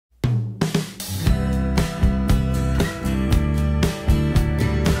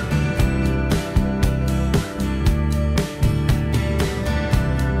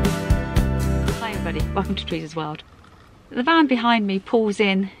Teresa's World. The van behind me pulls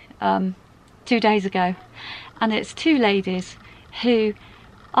in 2 days ago, and it's two ladies who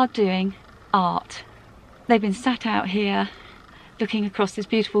are doing art. They've been sat out here looking across this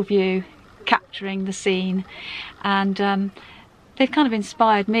beautiful view, capturing the scene, and they've kind of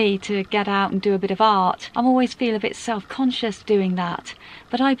inspired me to get out and do a bit of art. I always feel a bit self-conscious doing that,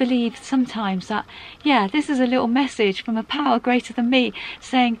 but I believe sometimes that, yeah, this is a little message from a power greater than me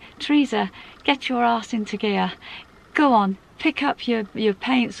saying, Teresa, get your arse into gear. Go on, pick up your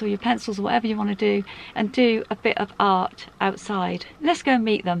paints or your pencils or whatever you want to do and do a bit of art outside. Let's go and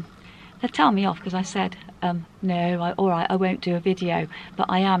meet them. They'll tell me off because I said, no, all right, I won't do a video, but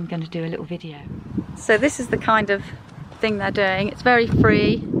I am going to do a little video. So this is the kind of thing they're doing. It's very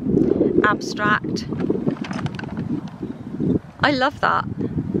free, abstract. I love that.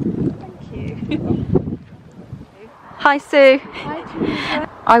 Thank you. Hi Sue. Hi Teresa.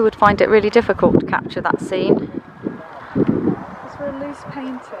 I would find it really difficult to capture that scene. Because for a loose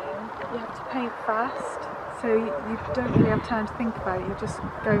painting, you have to paint fast, so you don't really have time to think about it. You're just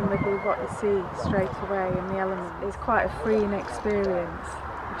going with what you see straight away, and the element. It's quite a freeing experience.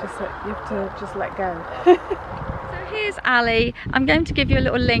 You have to just let go. So here's Ali. I'm going to give you a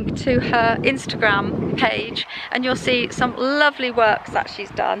little link to her Instagram page, and you'll see some lovely works that she's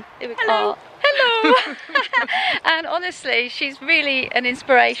done. Here we go. Hello! And honestly, she's really an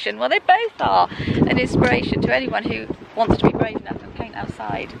inspiration. Well, they both are an inspiration to anyone who wants to be brave enough and paint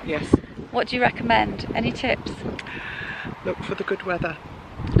outside. Yes. What do you recommend? Any tips? Look for the good weather.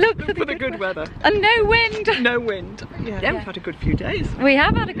 Look for the good weather. And no wind! No wind. Yeah, we've had a good few days. We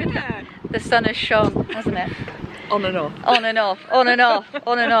have had a good day. The sun has shone, hasn't it? On and off. On and off, on and off,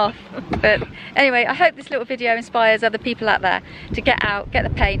 on and off. But anyway, I hope this little video inspires other people out there to get out, get the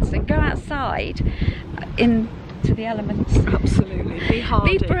paints and go outside into the elements. Absolutely. Be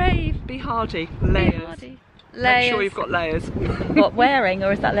hardy. Be brave. Be hardy. Layers. Be hardy. Layers. Make sure you've got layers. What, wearing,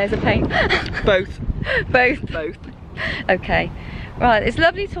 or is that layers of paint? Both. Both. Both. Okay. Right, it's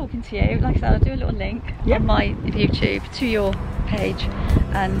lovely talking to you. Like I said, I'll do a little link on my YouTube to your page.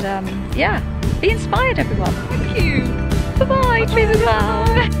 And yeah, be inspired everyone. Thank you. Bye-bye. Trees as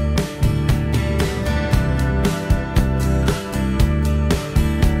well.